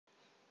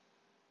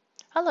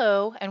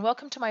Hello, and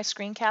welcome to my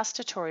screencast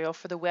tutorial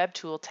for the web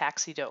tool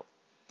Tagxedo.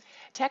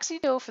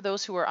 Tagxedo, for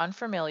those who are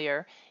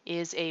unfamiliar,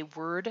 is a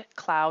word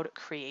cloud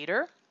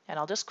creator, and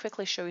I'll just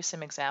quickly show you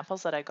some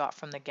examples that I got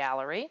from the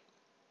gallery.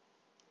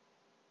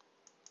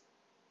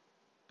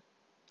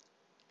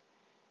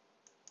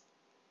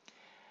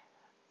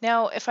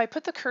 Now, if I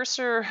hover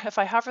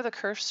the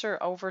cursor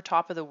over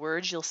top of the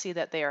words, you'll see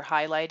that they are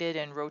highlighted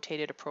and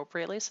rotated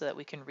appropriately so that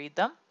we can read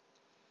them.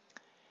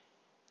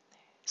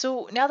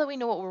 So now that we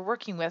know what we're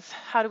working with,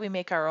 how do we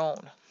make our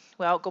own?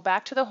 Well, go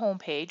back to the home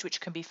page,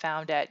 which can be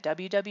found at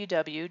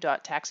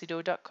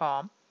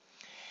www.tagxedo.com.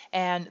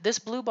 And this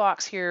blue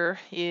box here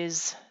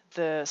is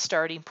the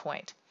starting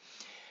point.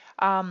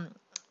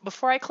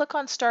 Before I click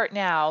on Start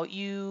Now,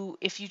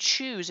 if you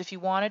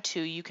wanted to,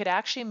 you could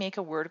actually make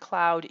a word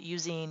cloud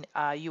using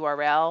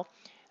URL,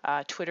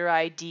 Twitter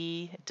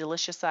ID,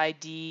 Delicious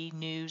ID,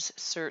 News,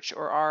 Search,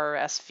 or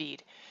RRS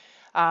feed.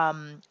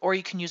 Or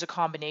you can use a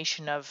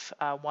combination of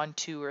 1,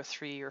 2, or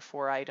 3, or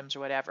 4 items or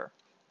whatever.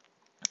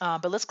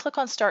 But let's click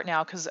on Start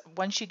Now because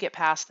once you get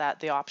past that,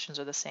 the options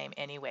are the same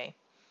anyway.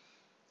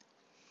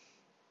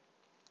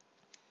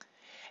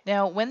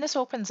 Now, when this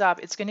opens up,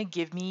 it's going to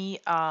give me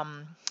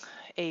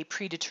a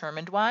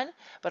predetermined one,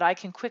 but I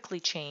can quickly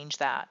change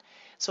that.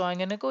 So I'm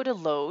going to go to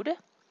Load,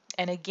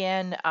 and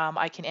again,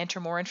 I can enter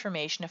more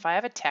information. If I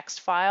have a text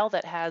file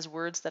that has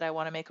words that I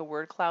want to make a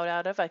word cloud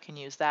out of, I can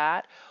use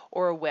that,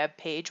 or a web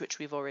page, which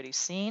we've already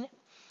seen.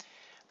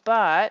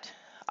 But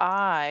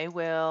I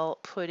will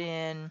put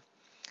in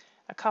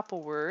a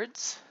couple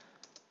words,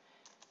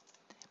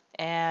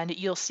 and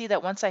you'll see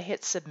that once I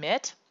hit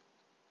Submit,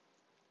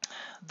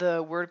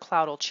 the word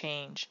cloud will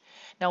change.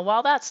 Now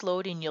while that's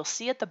loading, you'll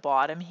see at the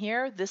bottom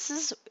here,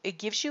 it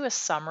gives you a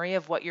summary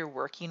of what you're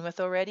working with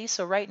already.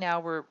 So right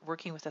now we're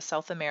working with a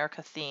South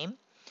America theme.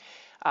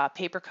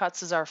 Paper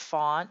Cuts is our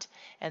font,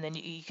 and then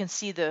you can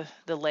see the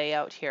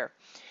layout here.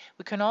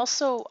 We can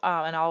also,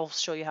 and I'll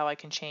show you how I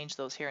can change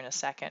those here in a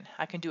second.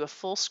 I can do a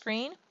full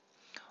screen,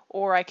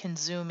 or I can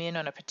zoom in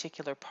on a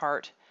particular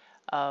part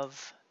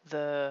of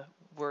the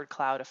word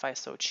cloud if I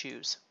so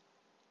choose.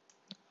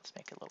 Let's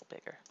make it a little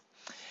bigger.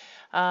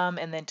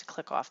 And then to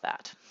click off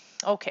that.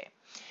 Okay,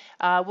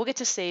 we'll get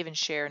to save and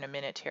share in a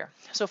minute here.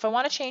 So if I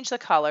want to change the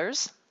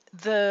colors,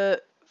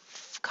 the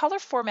color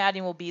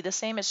formatting will be the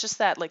same. It's just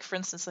that, like for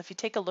instance, if you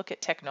take a look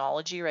at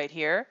technology right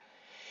here,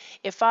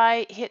 if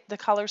I hit the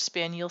color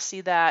spin, you'll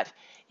see that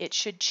it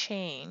should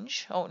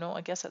change. Oh no,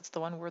 I guess that's the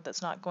one word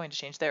that's not going to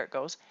change. There it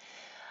goes.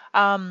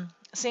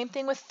 Same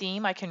thing with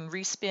theme. I can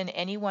respin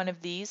any one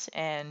of these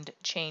and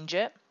change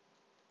it.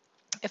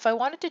 If I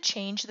wanted to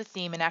change the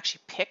theme and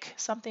actually pick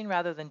something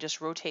rather than just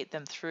rotate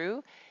them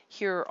through,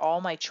 here are all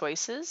my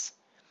choices.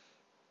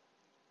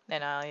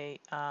 And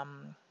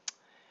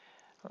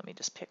let me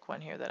just pick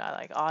one here that I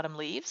like, Autumn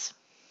Leaves.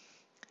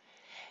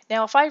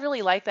 Now, if I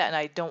really like that and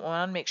I don't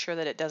want to make sure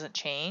that it doesn't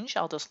change,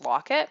 I'll just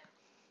lock it.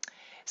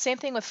 Same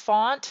thing with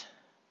font,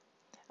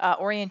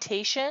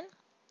 orientation.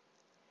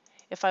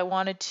 If I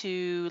wanted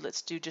to,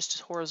 let's do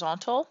just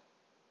horizontal.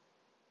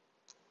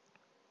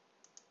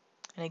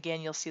 And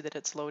again, you'll see that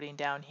it's loading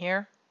down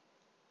here.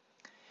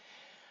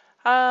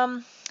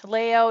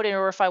 Layout,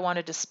 or if I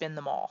wanted to spin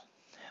them all.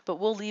 But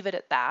we'll leave it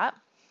at that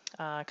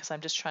because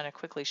I'm just trying to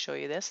quickly show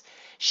you this.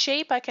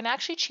 Shape, I can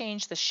actually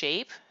change the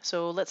shape.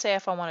 So let's say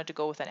if I wanted to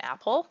go with an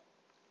apple.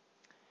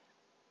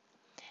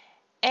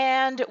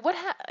 And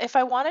if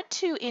I wanted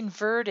to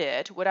invert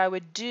it, what I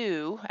would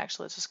do,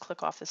 actually let's just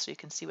click off this so you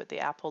can see what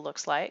the apple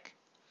looks like.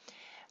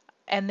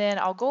 And then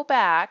I'll go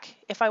back.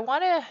 If I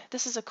want to,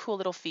 this is a cool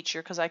little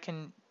feature because I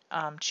can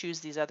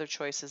choose these other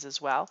choices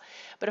as well.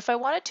 But if I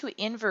wanted to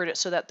invert it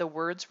so that the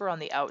words were on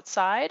the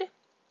outside,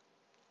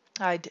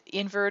 I'd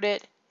invert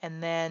it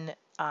and then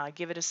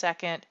give it a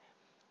second,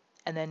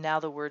 and then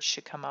now the words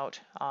should come out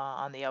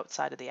on the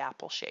outside of the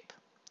apple shape.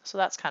 So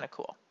that's kind of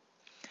cool.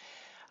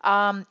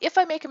 If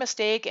I make a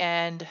mistake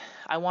and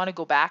I want to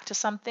go back to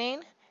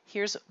something,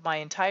 here's my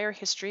entire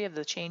history of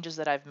the changes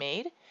that I've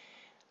made.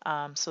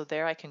 So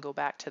there I can go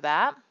back to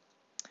that.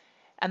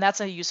 And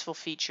that's a useful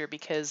feature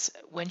because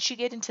once you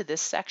get into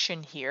this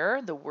section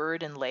here, the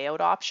word and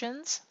layout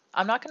options,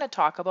 I'm not going to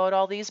talk about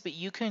all these, but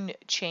you can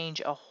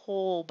change a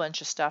whole bunch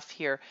of stuff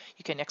here.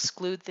 You can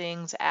exclude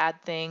things, add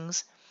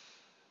things,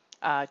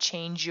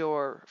 change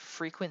your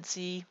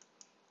frequency,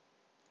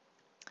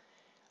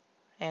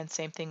 and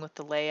same thing with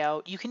the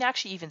layout. You can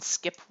actually even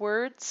skip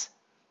words.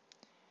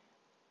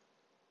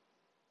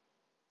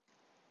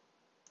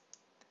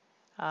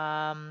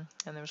 And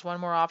there's one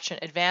more option,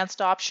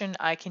 advanced option.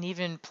 I can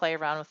even play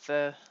around with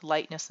the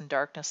lightness and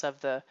darkness of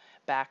the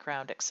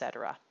background,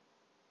 etc.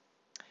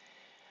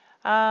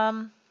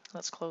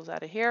 Let's close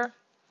out of here.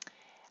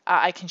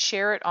 I can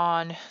share it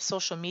on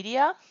social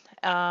media.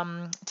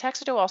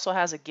 Tagxedo also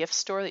has a gift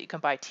store that you can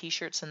buy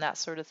t-shirts and that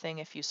sort of thing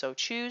if you so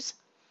choose.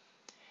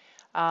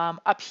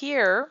 Up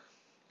here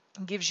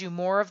gives you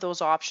more of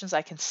those options.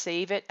 I can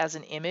save it as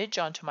an image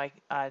onto my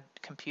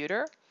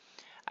computer.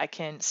 I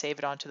can save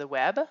it onto the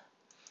web.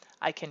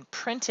 I can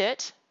print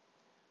it,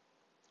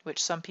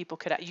 which some people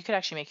you could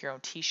actually make your own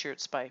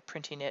t-shirts by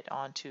printing it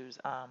onto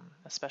a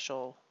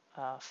special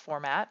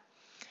format.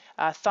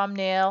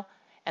 Thumbnail,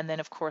 and then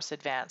of course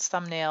advanced.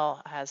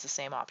 Thumbnail has the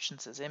same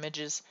options as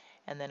images,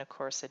 and then of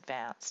course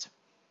advanced.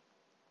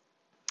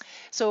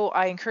 So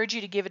I encourage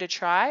you to give it a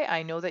try.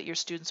 I know that your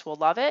students will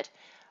love it.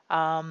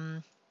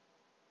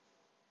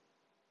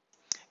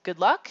 Good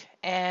luck,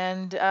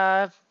 and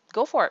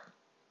go for it.